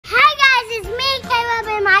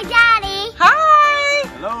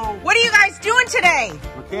Why?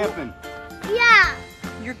 We're camping. Yeah.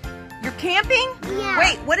 You're camping? Yeah.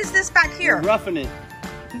 Wait, what is this back here? We're roughing it.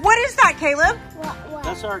 What is that, Caleb? What?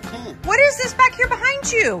 That's our tent. What is this back here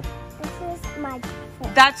behind you? This is my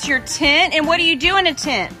tent. That's your tent? And what do you do in a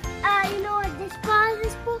tent? You know what this ball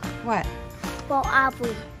is for? What? For apple.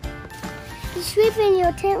 You sleep in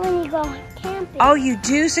your tent when you go camping. Oh, you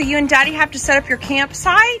do? So you and Daddy have to set up your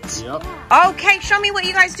campsite? Yep. Okay, show me what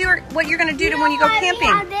you guys do or what you're going to do when you go camping. We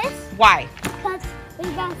have this? Why? Because we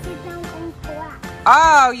got to sit down and relax.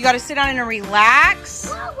 Oh, you got to sit down and relax?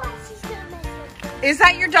 Well, what she's going to make it. Is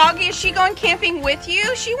that your doggy? Is she going camping with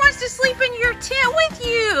you? She wants to sleep in your tent with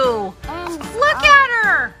you. Look at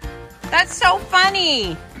her. That's so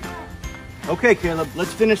funny. Okay, Caleb,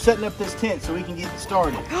 let's finish setting up this tent so we can get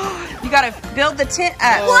started. You got to build the tent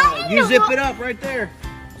up. You zip it up right there.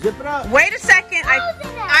 Zip it up. Wait a second.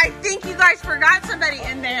 I think you guys forgot somebody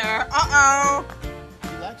in there. Uh-oh.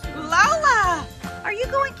 Lola, are you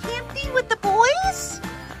going camping with the boys?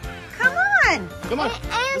 Come on. Come on.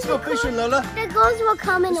 Let's go fishing, Lola. The girls will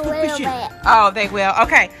come in a little bit. Oh, they will.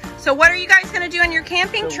 Okay. So what are you guys going to do on your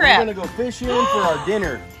camping trip? We're going to go fishing for our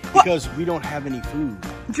dinner because we don't have any food.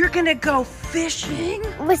 You're going to go fishing?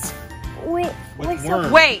 With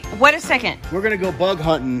worms. Wait, wait a second. We're going to go bug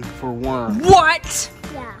hunting for worms. What?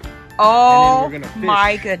 Yeah. Oh, and then we're gonna fish.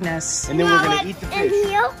 my goodness. And then we're going to eat the And fish.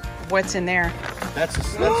 here, What's in there? That's a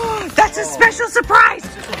Special surprise.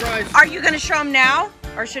 That's a surprise. Are you going to show them now?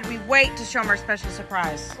 Or should we wait to show them our special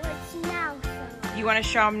surprise? what's now? You want to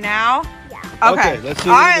show them now? Yeah. Okay. Okay, let's see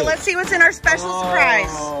All what it right, is. let's see what's in our special surprise.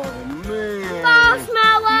 Oh, man.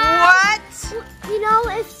 Marshmallow. What? You know,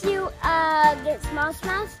 if you get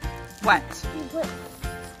marshmallows, What? you put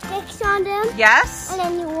sticks on them, Yes? and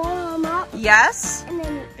then you warm them up, Yes? and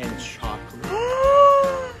then And chocolate.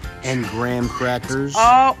 And graham crackers.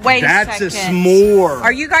 Oh, wait That's a a second. s'more.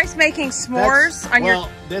 Are you guys making s'mores on your...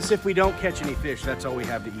 That's if we don't catch any fish. That's all we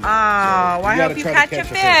have to eat. Oh, I hope you catch a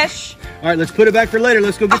fish. All right, let's put it back for later.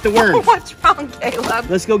 Let's go get the worms. What's wrong, Caleb?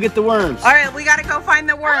 Let's go get the worms. All right, we got to go find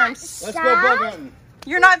the worms. Let's go bug hunting.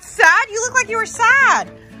 You're not sad? You look like you were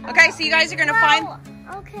sad. Okay, so you guys are going to find...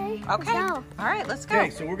 Okay. Okay. Let's go. All right, let's go. Okay,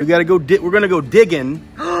 so we gotta go. We're gonna go digging.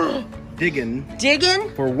 Digging Digging?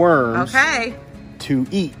 for worms. Okay. To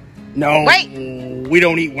eat. No. Wait. We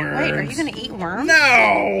don't eat worms. Wait, are you going to eat worms?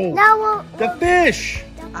 No. Now The fish.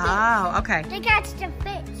 Oh, okay. they got the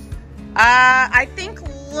fish. I think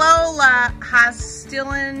Lola has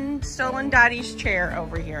stolen Daddy's chair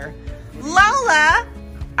over here. Lola,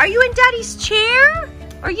 are you in Daddy's chair?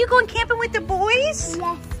 Are you going camping with the boys?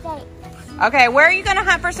 Yes, they. Okay, where are you going to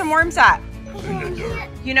hunt for some worms at?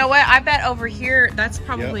 You know what? I bet over here, that's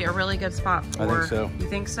probably a really good spot for... I think so. You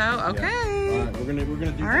think so? Okay. All right, we're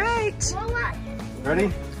gonna do. All right. Lola,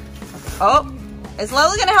 Ready? Oh, is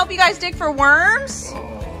Lola going to help you guys dig for worms? she's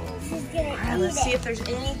gonna All right, eat let's it. see if there's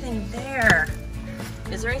anything there.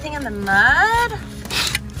 Is there anything in the mud?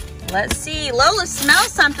 Let's see. Lola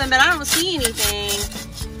smells something, but I don't see anything.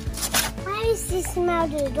 Why does she smell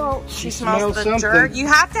the dirt? She smells the something. dirt. You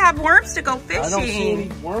have to have worms to go fishing. I don't see any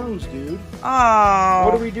worms, dude. Oh.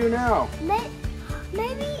 What do we do now?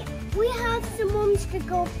 Maybe we have some worms to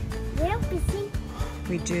go real fishing.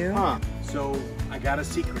 We do? Huh? So I got a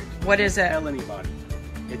secret. What is it? Tell anybody.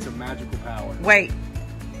 It's a magical power. Wait.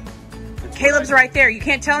 It's Caleb's what I- right there. You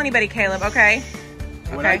can't tell anybody, Caleb. Okay.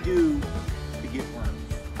 What I Okay. do to get worms.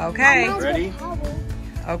 Okay. Ready?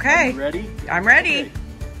 Okay. You ready? I'm ready. Okay.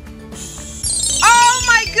 Oh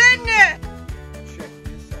my goodness! Check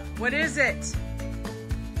this out. What is it?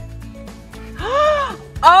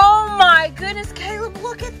 Oh my goodness, Caleb,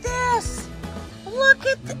 look at this. Look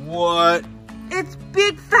at this. What? It's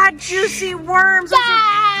big, fat, juicy worms.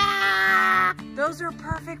 Those are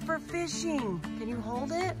perfect for fishing. Can you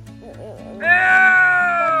hold it? They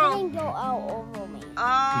didn't go out over me.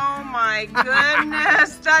 Oh my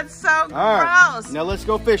goodness, that's so All right. gross. Now let's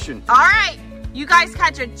go fishing. All right, you guys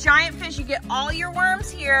catch a giant fish. You get all your worms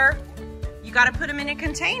here. You got to put them in a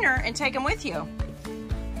container and take them with you.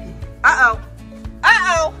 Uh-oh.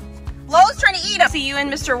 Uh-oh. Lola's trying to eat them. See you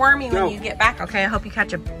and Mr. Wormy when you get back, okay? I hope you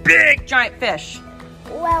catch a big, giant fish.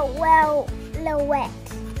 Well, they're wet.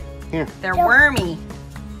 Here, They're wormy.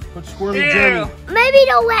 put Squirmy Ew. Jeremy. Maybe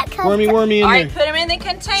they're wet. Wormy in All right, there. put them in the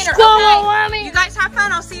container, Squirrel okay? wormy. You guys have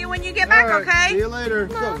fun. I'll see you when you get back, All right, okay? See you later.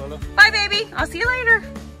 Go, Lola. Bye, baby. I'll see you later.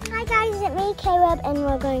 Hi guys, it's me, Caleb, and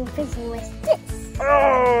we're going fishing with this.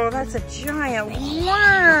 Oh, that's a giant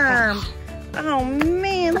worm. Oh,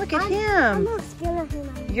 man, look at I'm him. not scared of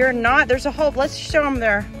him. You're not? There's a whole, let's show them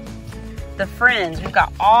the friends. We've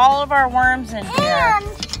got all of our worms in here.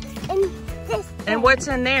 And this. And what's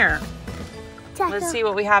in there? Taco. Let's see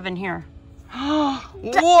what we have in here. Whoa! On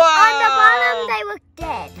the bottom, they look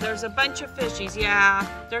dead. There's a bunch of fishies. Yeah,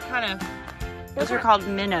 they're kind of, those are called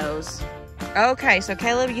minnows. Okay, so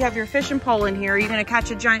Caleb, you have your fishing pole in here. Are you gonna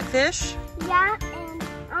catch a giant fish? Yeah, and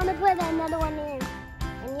I'm gonna put another one in.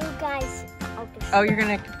 And you guys, Oh, you're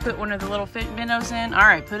gonna put one of the little minnows in? All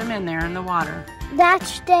right, put them in there in the water.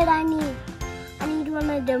 that's that I need. I need one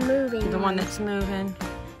of the moving. The one that's moving.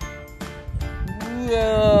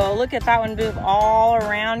 Whoa, look at that one move all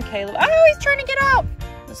around Caleb. Oh, he's trying to get out.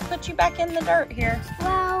 Let's put you back in the dirt here.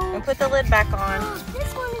 Well, And put the lid back on.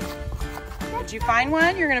 this one is. Did you find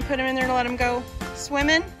one? You're gonna put him in there to let him go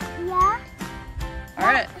swimming? Yeah. All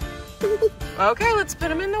right. Okay, let's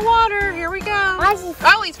put him in the water. Here we go.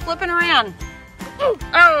 Oh, he's flipping around.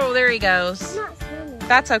 Oh, there he goes. Not swimming.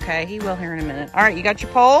 That's okay. He will here in a minute. All right, you got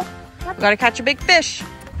your pole? Yep. We got to catch a big fish.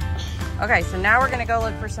 Okay, so now we're going to go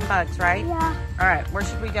look for some bugs, right? Yeah. All right, where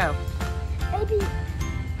should we go?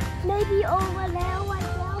 Maybe over there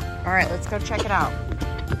right now. All right, let's go check it out.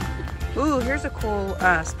 Ooh, here's a cool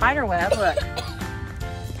spider web. Look.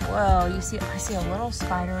 Whoa, you see? I see a little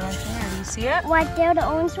spider right there. Do you see it? Right there, the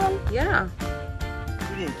orange one? Yeah.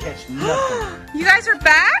 We didn't catch nothing. You guys are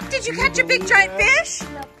back? Did you catch a big giant fish?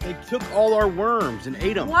 They took all our worms and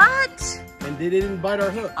ate them. What? And they didn't bite our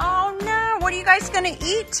hook. Oh no, what are you guys gonna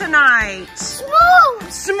eat tonight? S'mores!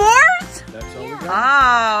 S'mores? That's all we got.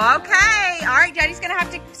 Oh, okay. All right, Daddy's gonna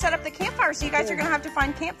have to set up the campfire, so you guys are gonna have to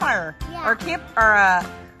find campfire. Yeah. Or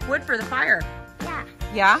wood for the fire. Yeah.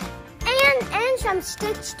 Yeah? And some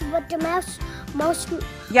sticks to put the most.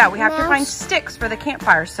 Yeah, we have to find sticks for the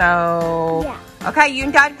campfire, so. Yeah. Okay, you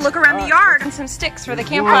and Dad look around the yard and some sticks for the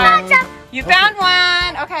campfire. You found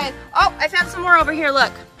one. Okay. Oh, I found some more over here.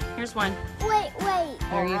 Look. Here's one. Wait.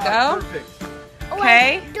 There you go. Perfect.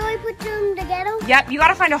 Okay. Wait, do we put them together? Yep, you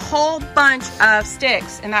gotta find a whole bunch of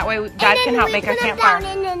sticks, and that way Dad can help make a campfire.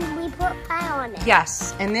 And then we put them down, and then we put pie on it.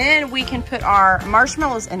 Yes, and then we can put our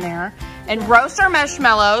marshmallows in there and roast our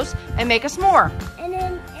marshmallows and make a s'more.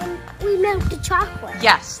 And we melt the chocolate.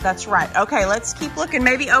 Yes, that's right. Okay, let's keep looking.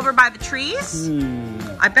 Maybe over by the trees?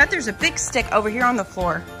 I bet there's a big stick over here on the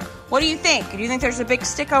floor. What do you think? Do you think there's a big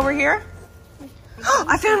stick over here? Oh,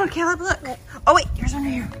 I found one, Caleb, look. Oh, wait, here's one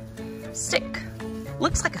here. Stick.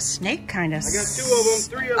 Looks like a snake, kind of. I got 2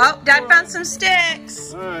 of them, 3 of them. Oh, Dad found some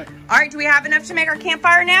sticks. All right. All right, do we have enough to make our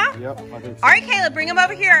campfire now? Yep, I think so. All right, Caleb, bring them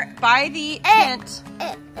over here by the tent.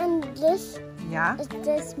 And this Yeah, is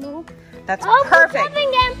this move. that's Oh, perfect. we're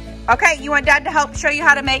flipping them. Okay, you want Dad to help show you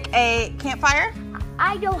how to make a campfire?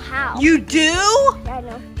 I know how. You do? I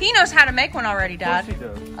know. He knows how to make one already, Of course Dad. he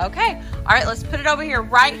does. Okay, all right, let's put it over here,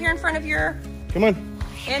 right here in front of your Come on.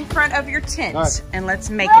 tent, All right. and let's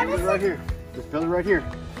make Build it. it right here. Just build it right here.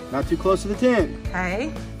 Not too close to the tent.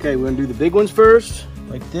 Okay. Okay, we're gonna do the big ones first,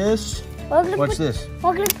 like this. We're gonna Watch put, this.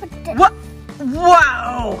 We're gonna put this. What?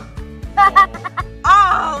 Whoa!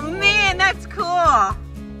 Oh man, that's cool.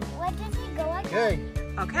 What does it go like? Okay,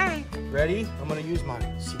 Okay. ready? I'm gonna use mine.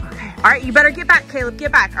 Okay. All right, you better get back, Caleb.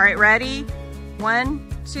 Get back. All right, ready? 1,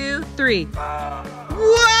 2, 3.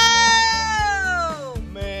 Whoa!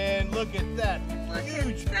 Man, look at that. Look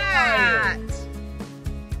Huge at that. fire.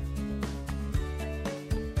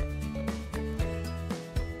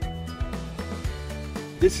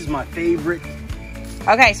 This is my favorite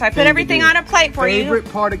Okay, so I put thing to everything do. on a plate for you.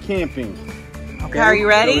 Favorite part of camping. Okay, are you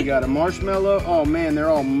ready? So we got a marshmallow. Oh man, they're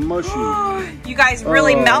all mushy. You guys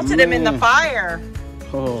really Oh, melted them in the man. fire.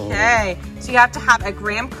 Oh. Okay, so you have to have a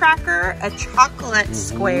graham cracker, a chocolate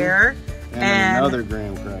square, And another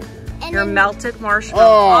graham cracker. And your then, melted marshmallow.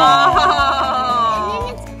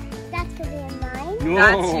 Oh. Oh. that's gonna be mine.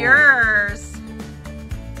 No. That's yours.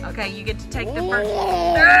 Okay, you get to take the first.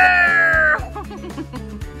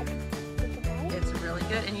 It's really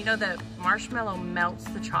good. And you know that marshmallow melts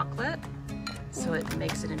the chocolate, so it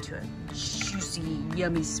makes it into a juicy,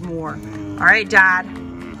 yummy s'more. All right, Dad.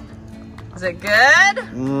 Is it good?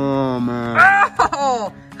 Oh man.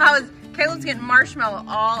 Oh, how is Caleb's getting marshmallow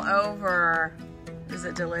all over? Is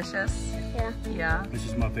it delicious? Yeah. Yeah. This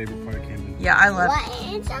is my favorite part of camping. Yeah, I love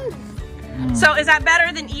What? It sounds. it. So is that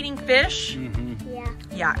better than eating fish? Yeah.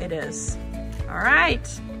 Yeah, it is. All right.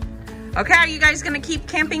 Okay, are you guys gonna keep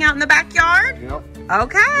camping out in the backyard? Yep.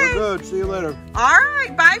 Okay. We're good. See you later. All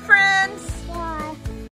right, bye friends.